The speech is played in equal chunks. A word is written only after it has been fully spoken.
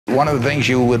One of the things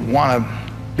you would want to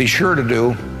be sure to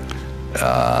do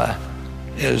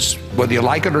is, whether you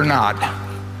like it or not,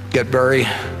 get very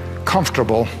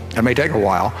comfortable, it may take a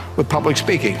while, with public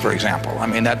speaking, for example. I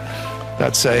mean,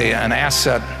 that's an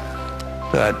asset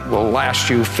that will last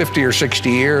you 50 or 60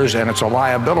 years, and it's a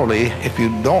liability if you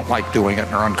don't like doing it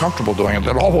and are uncomfortable doing it.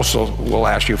 That also will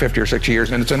last you 50 or 60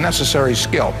 years, and it's a necessary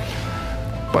skill.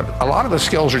 But a lot of the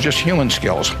skills are just human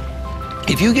skills.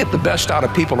 If you get the best out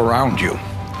of people around you,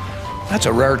 that's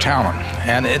a rare talent,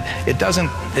 and it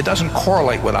doesn't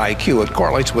correlate with IQ. It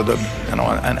correlates with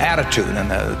an attitude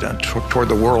and toward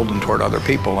the world and toward other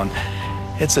people. And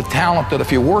it's a talent that if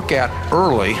you work at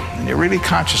early and you're really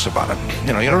conscious about it,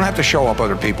 you don't have to show up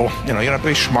other people. You don't have to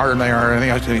be smarter than they are or anything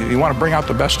else. You want to bring out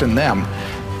the best in them.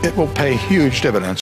 It will pay huge dividends.